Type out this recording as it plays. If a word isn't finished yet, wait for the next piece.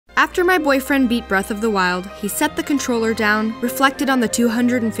After my boyfriend beat Breath of the Wild, he set the controller down, reflected on the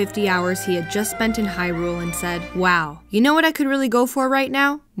 250 hours he had just spent in Hyrule, and said, wow, you know what I could really go for right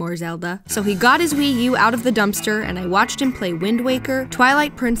now? More Zelda. So he got his Wii U out of the dumpster, and I watched him play Wind Waker,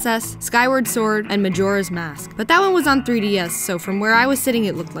 Twilight Princess, Skyward Sword, and Majora's Mask. But that one was on 3DS, so from where I was sitting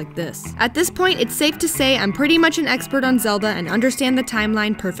it looked like this. At this point, it's safe to say I'm pretty much an expert on Zelda and understand the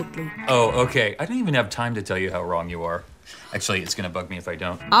timeline perfectly. Oh, okay. I don't even have time to tell you how wrong you are. Actually, it's gonna bug me if I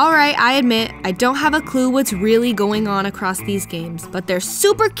don't. Alright, I admit, I don't have a clue what's really going on across these games, but they're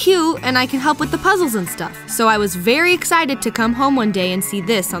super cute and I can help with the puzzles and stuff. So I was very excited to come home one day and see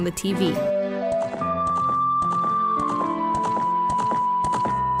this on the TV.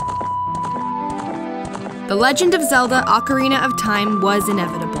 The Legend of Zelda: Ocarina of Time was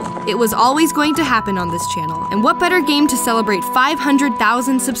inevitable. It was always going to happen on this channel, and what better game to celebrate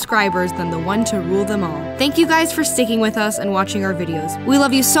 500,000 subscribers than the one to rule them all. Thank you guys for sticking with us and watching our videos. We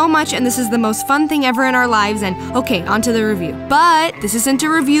love you so much, and this is the most fun thing ever in our lives, and okay, on to the review. But this isn't a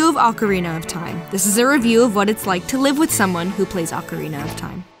review of Ocarina of Time. This is a review of what it's like to live with someone who plays Ocarina of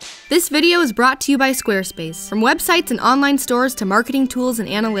Time. This video is brought to you by Squarespace. From websites and online stores to marketing tools and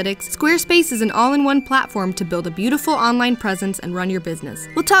analytics, Squarespace is an all-in-one platform to build a beautiful online presence and run your business.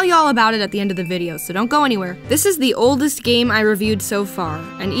 We'll tell you all about it at the end of the video, so don't go anywhere. This is the oldest game I reviewed so far,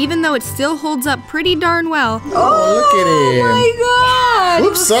 and even though it still holds up pretty darn well— Oh, look at him! Oh my god!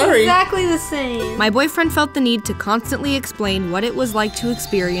 Oops, sorry. Exactly the same. My boyfriend felt the need to constantly explain what it was like to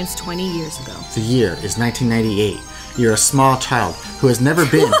experience 20 years ago. The year is 1998. You're a small child who has never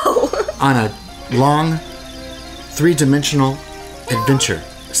been on a long, three-dimensional adventure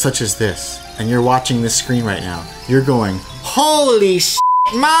such as this. And you're watching this screen right now. You're going, holy shit,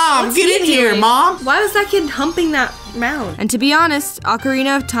 Mom, What's get in here, Mom! Why was that kid humping that mound? And to be honest,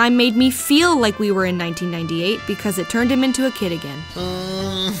 Ocarina of Time made me feel like we were in 1998 because it turned him into a kid again.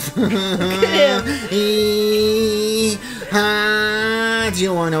 Look at him. Do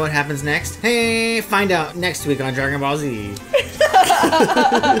you want to know what happens next? Hey, find out next week on Dragon Ball Z.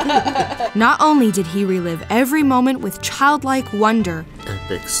 Not only did he relive every moment with childlike wonder,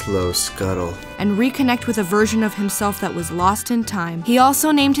 Epic slow scuttle, and reconnect with a version of himself that was lost in time, he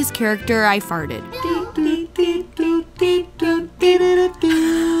also named his character I Farted.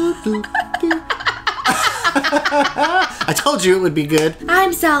 I told you it would be good.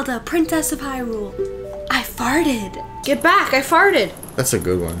 I'm Zelda, Princess of Hyrule. I farted. Get back, I farted. That's a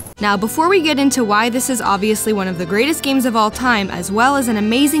good one. Now, before we get into why this is obviously one of the greatest games of all time, as well as an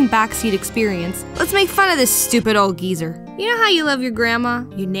amazing backseat experience, let's make fun of this stupid old geezer. You know how you love your grandma,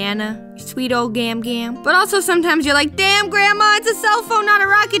 your nana, your sweet old gam-gam? But also sometimes you're like, damn grandma, it's a cell phone, not a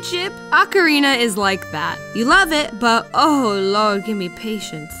rocket ship. Ocarina is like that. You love it, but oh lord, give me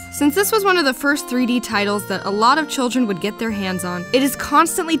patience. Since this was one of the first 3D titles that a lot of children would get their hands on, it is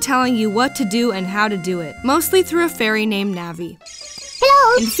constantly telling you what to do and how to do it, mostly through a fairy named Navi.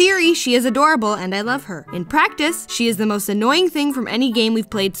 Hello! In theory, she is adorable and I love her. In practice, she is the most annoying thing from any game we've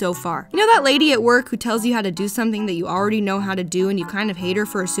played so far. You know that lady at work who tells you how to do something that you already know how to do and you kind of hate her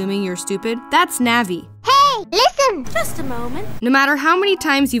for assuming you're stupid? That's Navi. Hey, listen! Just a moment. No matter how many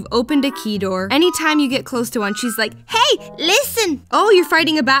times you've opened a key door, anytime you get close to one, she's like, hey, listen! Oh, you're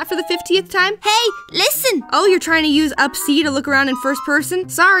fighting a bat for the 50th time? Hey, listen! Oh, you're trying to use up C to look around in first person?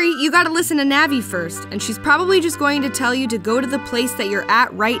 Sorry, you gotta listen to Navi first. And she's probably just going to tell you to go to the place that you're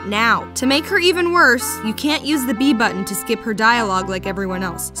at right now. To make her even worse, you can't use the B button to skip her dialogue like everyone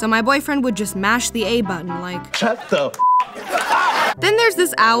else. So my boyfriend would just mash the A button like, shut the Then there's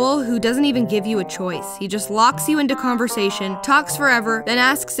this owl who doesn't even give you a choice. He just locks you into conversation, talks forever, then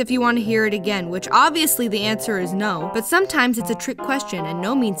asks if you want to hear it again, which obviously the answer is no, but sometimes it's a trick question and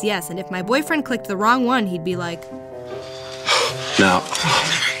no means yes, and if my boyfriend clicked the wrong one, he'd be like, no.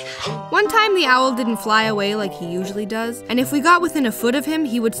 One time the owl didn't fly away like he usually does, and if we got within a foot of him,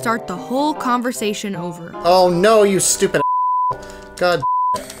 he would start the whole conversation over. Oh no, you stupid God.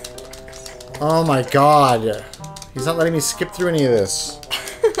 Oh my god. He's not letting me skip through any of this.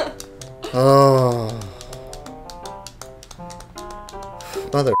 Oh.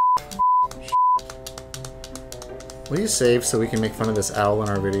 Mother. Will you save so we can make fun of this owl in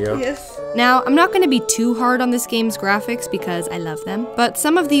our video? Yes. Now, I'm not going to be too hard on this game's graphics because I love them, but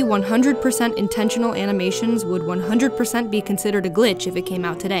some of the 100% intentional animations would 100% be considered a glitch if it came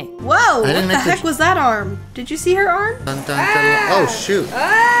out today. Whoa! What the heck was that arm? Did you see her arm? Dun, dun, dun. Oh, shoot.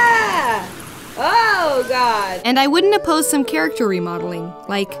 Ah! Oh god. And I wouldn't oppose some character remodeling,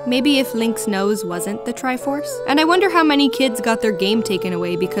 like maybe if Link's nose wasn't the Triforce. And I wonder how many kids got their game taken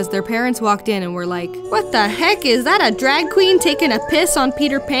away because their parents walked in and were like, what the heck, is that a drag queen taking a piss on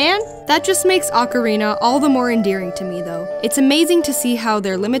Peter Pan? That just makes Ocarina all the more endearing to me though. It's amazing to see how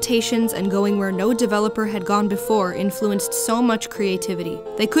their limitations and going where no developer had gone before influenced so much creativity.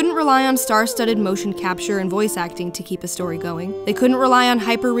 They couldn't rely on star-studded motion capture and voice acting to keep a story going. They couldn't rely on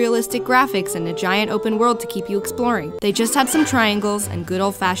hyper-realistic graphics and a giant open world to keep you exploring. They just had some triangles and good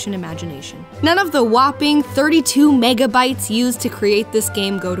old-fashioned imagination. None of the whopping 32 megabytes used to create this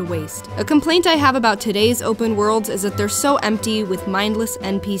game go to waste. A complaint I have about today's open worlds is that they're so empty with mindless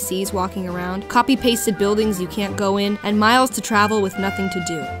NPCs walking around, copy-pasted buildings you can't go in, and miles to travel with nothing to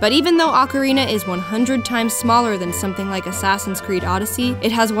do. But even though Ocarina is 100 times smaller than something like Assassin's Creed Odyssey,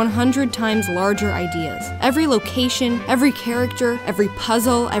 it has 100 times larger ideas. Every location, every character, every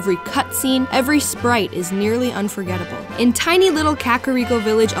puzzle, every cutscene, every sprite is nearly unforgettable. In tiny little Kakariko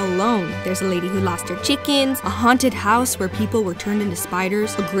Village alone, there's a lady who lost her chickens, a haunted house where people were turned into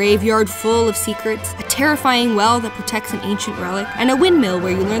spiders, a graveyard full of secrets, a terrifying well that protects an ancient relic, and a windmill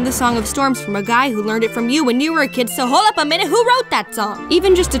where you learn the Song of Storms from a guy who learned it from you when you were a kid, so hold up a minute, who wrote that song?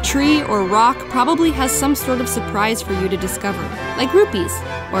 Even just a tree or rock probably has some sort of surprise for you to discover, like rupees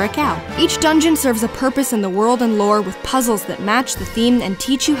or a cow. Each dungeon serves a purpose in the world and lore with puzzles that match the theme and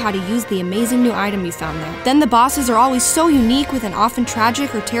teach you how to use the amazing new item you found there. Then the bosses are always so unique with an often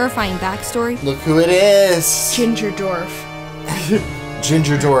tragic or terrifying backstory. Look who it is! Ginger Dwarf.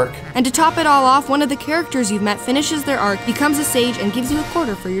 Ginger Dork. And to top it all off, one of the characters you've met finishes their arc, becomes a sage, and gives you a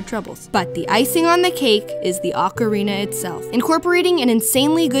quarter for your troubles. But the icing on the cake is the Ocarina itself. Incorporating an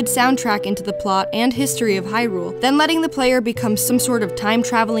insanely good soundtrack into the plot and history of Hyrule, then letting the player become some sort of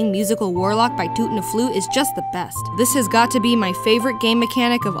time-traveling musical warlock by tooting a flute is just the best. This has got to be my favorite game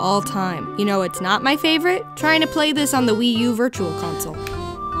mechanic of all time. You know it's not my favorite? Trying to play this on the Wii U Virtual Console.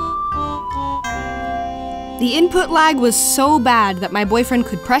 The input lag was so bad that my boyfriend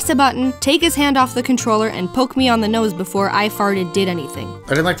could press a button, take his hand off the controller, and poke me on the nose before I farted did anything. I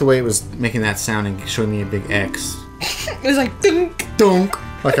didn't like the way it was making that sound and showing me a big X. It was like dunk, Dunk!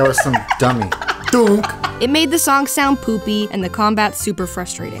 Like I was some dummy. Dunk! It made the song sound poopy and the combat super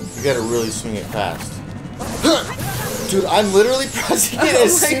frustrating. You gotta really swing it fast. Dude, I'm literally pressing it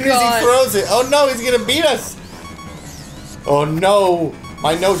as soon as he throws it. Oh no, he's gonna beat us! Oh no!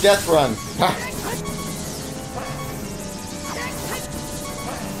 My no death run.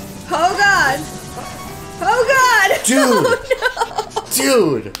 Oh god! Oh god! Dude! Oh, no.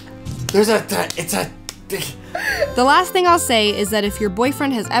 Dude! There's it's a... The last thing I'll say is that if your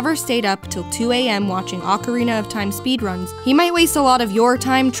boyfriend has ever stayed up till 2 a.m. watching Ocarina of Time speedruns, he might waste a lot of your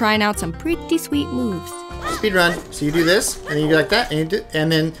time trying out some pretty sweet moves. Speedrun. So you do this, and then you go like that, and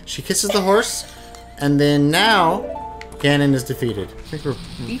then she kisses the horse, and then now, Ganon is defeated. I think we're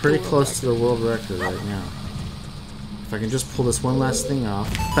pretty close to the world record right now. If I can just pull this one last thing off.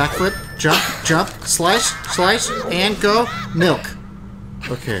 Backflip, jump, jump, slice, slice, and go. Milk.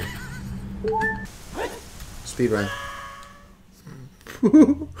 Okay. Speedrun.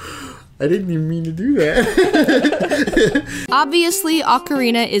 I didn't even mean to do that. Obviously,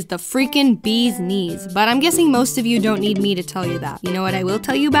 Ocarina is the freaking bee's knees, but I'm guessing most of you don't need me to tell you that. You know what I will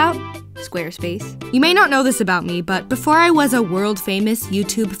tell you about? Squarespace. You may not know this about me, but before I was a world-famous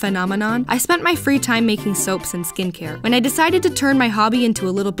YouTube phenomenon, I spent my free time making soaps and skincare. When I decided to turn my hobby into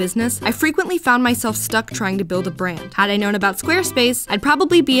a little business, I frequently found myself stuck trying to build a brand. Had I known about Squarespace, I'd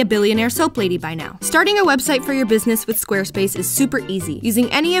probably be a billionaire soap lady by now. Starting a website for your business with Squarespace is super easy. Using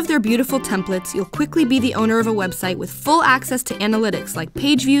any of their beautiful templates, you'll quickly be the owner of a website with full access to analytics like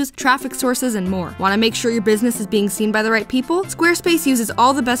page views, traffic sources, and more. Want to make sure your business is being seen by the right people? Squarespace uses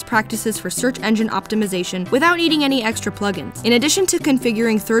all the best practices for search engine optimization without needing any extra plugins. In addition to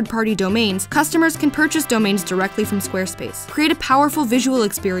configuring third-party domains, customers can purchase domains directly from Squarespace. Create a powerful visual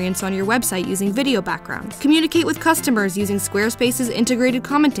experience on your website using video backgrounds. Communicate with customers using Squarespace's integrated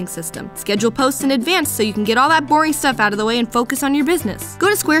commenting system. Schedule posts in advance so you can get all that boring stuff out of the way and focus on your business. Go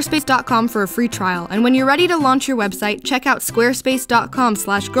to squarespace.com for a free trial, and when you're ready to launch your website, check out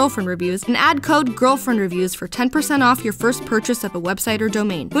squarespace.com/girlfriendreviews and add code girlfriendreviews for 10% off your first purchase of a website or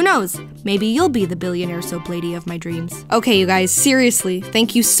domain. Who knows? Maybe you'll be the billionaire soap lady of my dreams. Okay, you guys, seriously,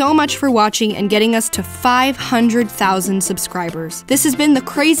 thank you so much for watching and getting us to 500,000 subscribers. This has been the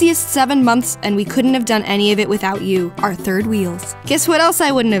craziest 7 months, and we couldn't have done any of it without you, our third wheels. Guess what else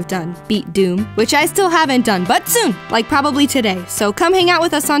I wouldn't have done? Beat Doom, which I still haven't done, but soon, like probably today. So come hang out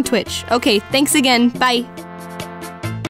with us on Twitch. Okay, thanks again. Bye.